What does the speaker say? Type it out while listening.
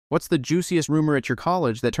What's the juiciest rumor at your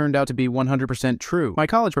college that turned out to be 100% true? My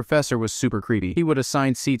college professor was super creepy. He would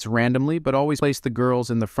assign seats randomly, but always place the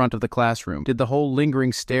girls in the front of the classroom, did the whole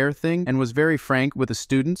lingering stare thing, and was very frank with the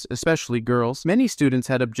students, especially girls. Many students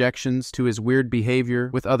had objections to his weird behavior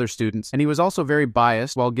with other students, and he was also very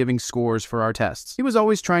biased while giving scores for our tests. He was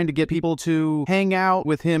always trying to get people to hang out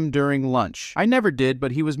with him during lunch. I never did,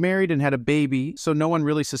 but he was married and had a baby, so no one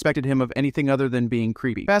really suspected him of anything other than being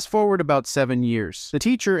creepy. Fast forward about 7 years. The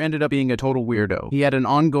teacher ended up being a total weirdo. He had an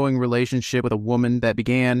ongoing relationship with a woman that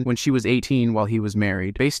began when she was 18 while he was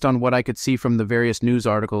married. Based on what I could see from the various news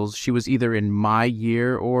articles, she was either in my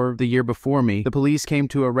year or the year before me. The police came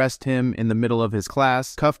to arrest him in the middle of his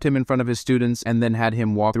class, cuffed him in front of his students, and then had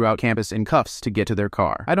him walk throughout campus in cuffs to get to their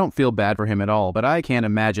car. I don't feel bad for him at all, but I can't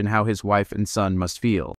imagine how his wife and son must feel.